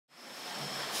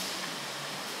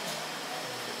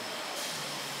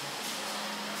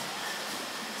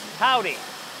Howdy,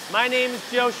 my name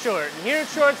is Joe Short, and here at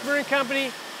Short's Brewing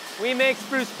Company, we make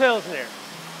Spruce Pilsner.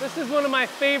 This is one of my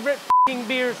favorite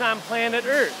beers on planet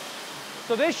Earth.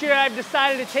 So this year I've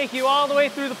decided to take you all the way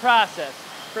through the process,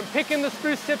 from picking the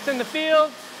spruce tips in the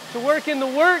field, to working the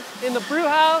wort in the brew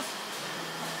house,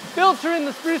 filtering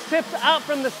the spruce tips out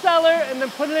from the cellar, and then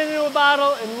putting it into a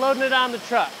bottle and loading it on the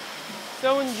truck.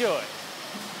 So enjoy.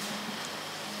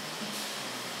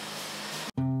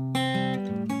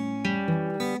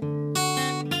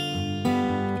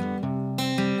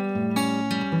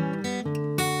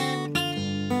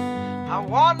 I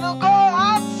wanna go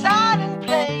outside and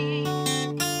play.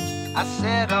 I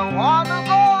said I wanna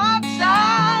go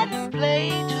outside and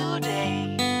play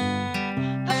today.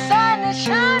 The sun is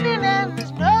shining and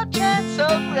there's no chance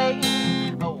of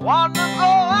rain. I wanna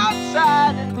go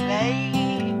outside and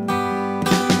play.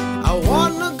 I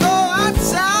wanna go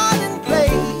outside and play.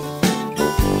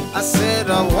 I said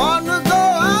I wanna go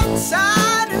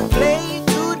outside and play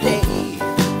today.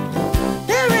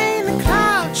 There ain't a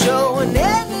cloud showing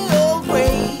any old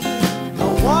way.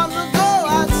 I wanna go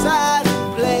outside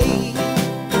and play.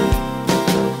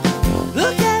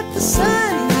 Look at the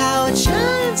sun, how it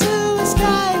shines through the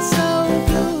sky so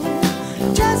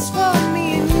blue, just for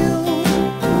me and you.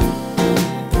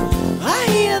 I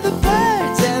hear the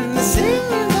birds and they're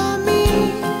singing on me.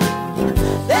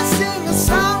 They sing a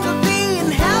song of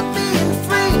being happy and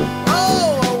free.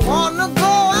 Oh, I wanna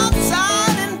go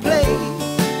outside and play.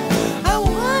 I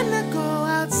wanna go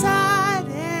outside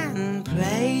and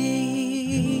play.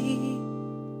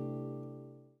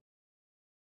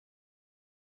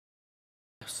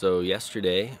 So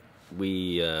yesterday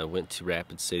we went to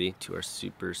Rapid City to our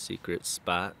super secret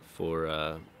spot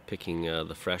for picking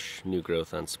the fresh new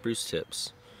growth on spruce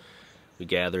tips. We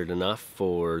gathered enough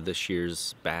for this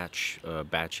year's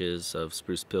batches of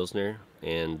Spruce Pilsner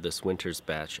and this winter's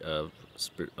batch of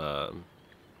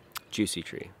Juicy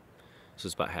Tree. So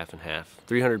it's about half and half.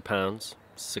 300 pounds,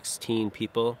 16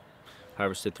 people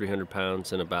harvested 300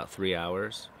 pounds in about 3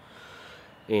 hours.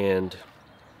 And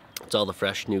it's all the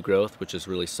fresh new growth, which is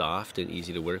really soft and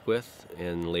easy to work with.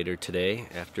 And later today,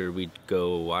 after we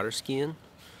go water skiing,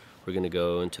 we're gonna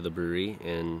go into the brewery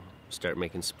and start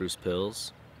making spruce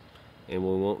pills. And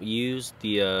we won't use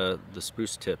the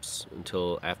spruce tips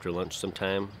until after lunch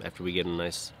sometime, after we get a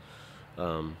nice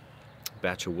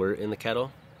batch of wort in the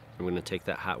kettle. I'm gonna take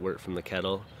that hot wort from the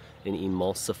kettle and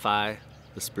emulsify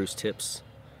the spruce tips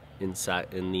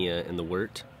inside in the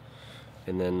wort.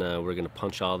 And then we're gonna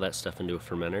punch all that stuff into a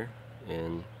fermenter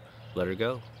and let her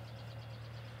go.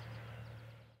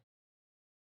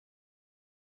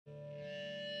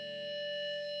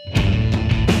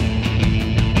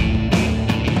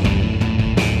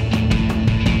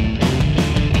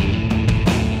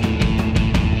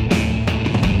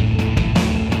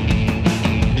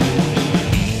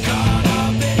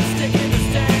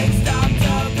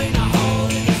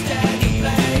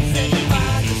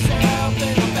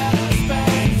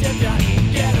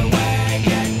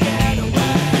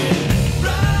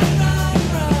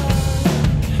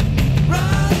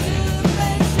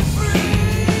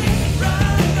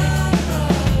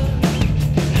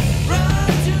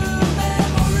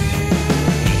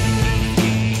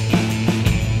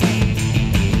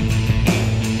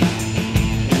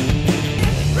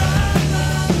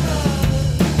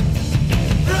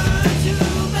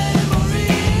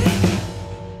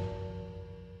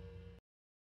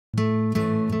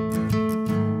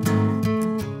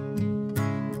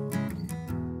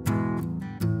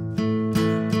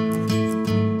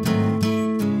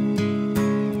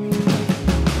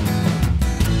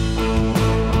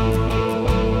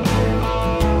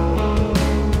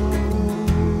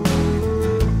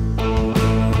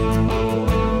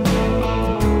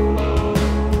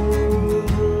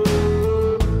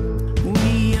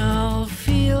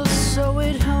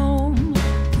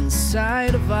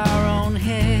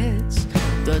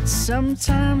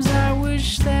 Sometimes I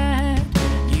wish that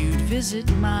you'd visit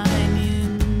mine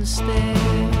instead.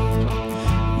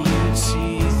 You'd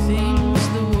see things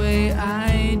the way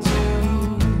I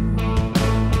do,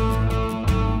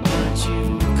 but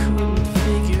you couldn't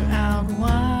figure out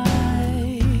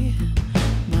why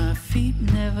my feet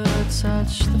never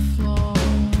touch the floor.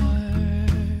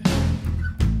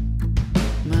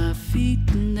 My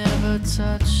feet never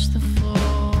touch the floor.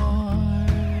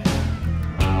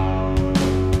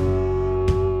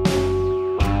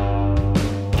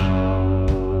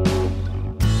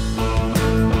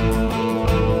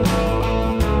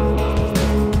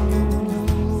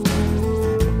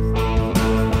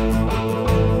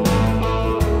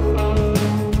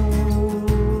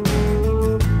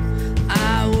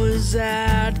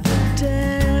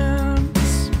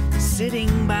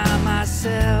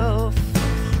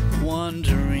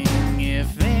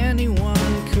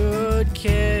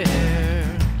 care.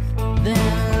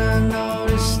 Then I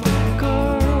noticed the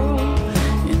girl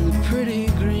in the pretty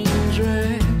green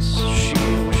dress. She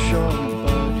was short,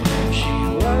 but she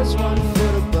was 1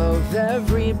 foot above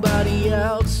everybody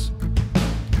else.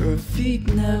 Her feet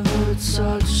never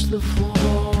touched the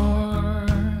floor.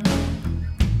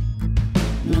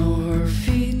 No, her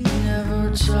feet never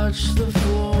touched the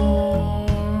floor.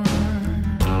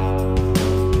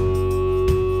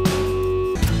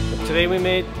 Today we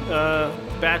made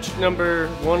batch number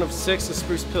 1 of 6 of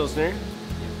Spruce Pilsner.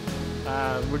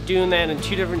 We're doing that in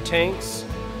 2 different tanks.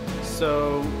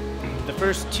 So the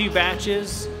first 2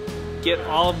 batches get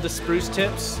all of the spruce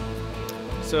tips.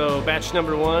 So batch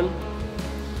number 1,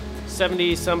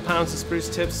 70 some pounds of spruce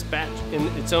tips batch in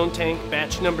its own tank.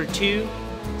 Batch number 2,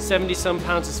 70 some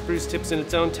pounds of spruce tips in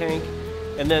its own tank.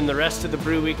 And then the rest of the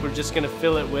brew week we're just gonna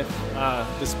fill it with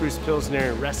the Spruce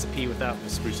Pilsner recipe without the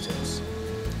spruce tips.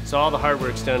 So all the hard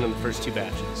work's done in the first 2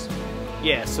 batches.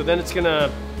 Yeah, so then it's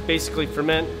gonna basically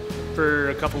ferment for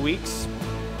a couple weeks.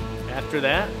 After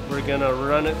that, we're gonna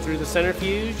run it through the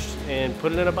centrifuge and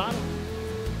put it in a bottle.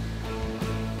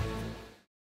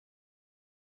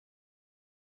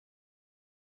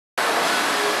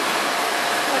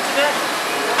 What's that?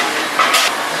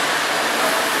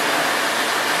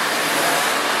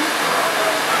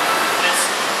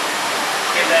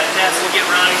 Give that a test and get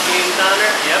Ronnie's names on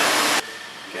her. Yep.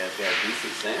 Got a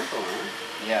decent sample,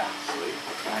 huh? Yeah, Sweet.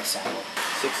 nice sample.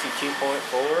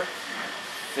 62.4.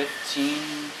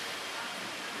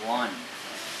 15.1.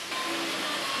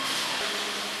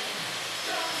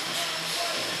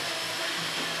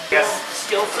 I guess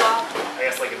skill saw. I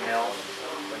guess like a mill,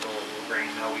 like a little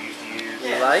grain mill we used to use.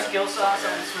 Yeah, like? skill saw,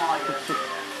 something small, I guess.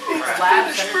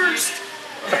 Flat centrifuge.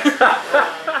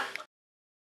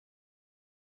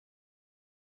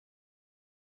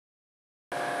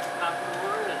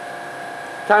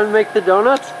 Time to make the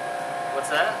donuts? What's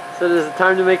that? So is it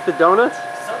time to make the donuts?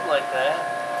 Something like that.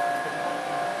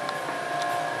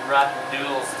 I'm rocking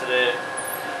duels today.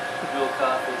 Dual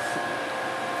coffees.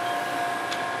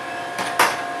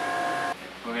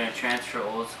 We're gonna transfer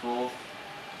old school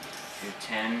to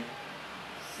 10,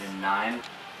 then 9,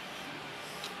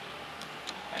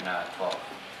 and 12.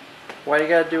 Why you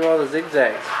gotta do all the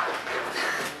zigzags?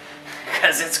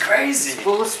 Because it's crazy.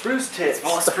 Full of spruce tips.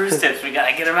 Full of spruce tips. We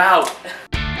gotta get them out.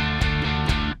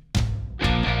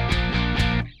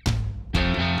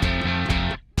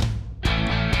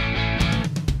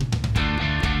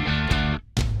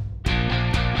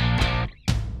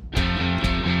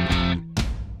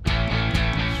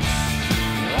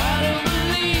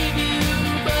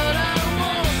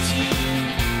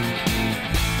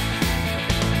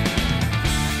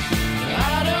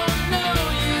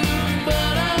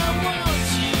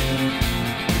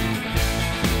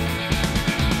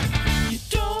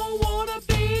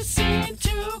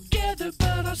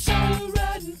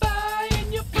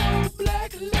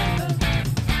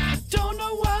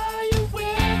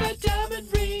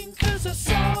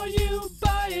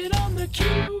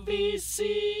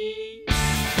 QVC.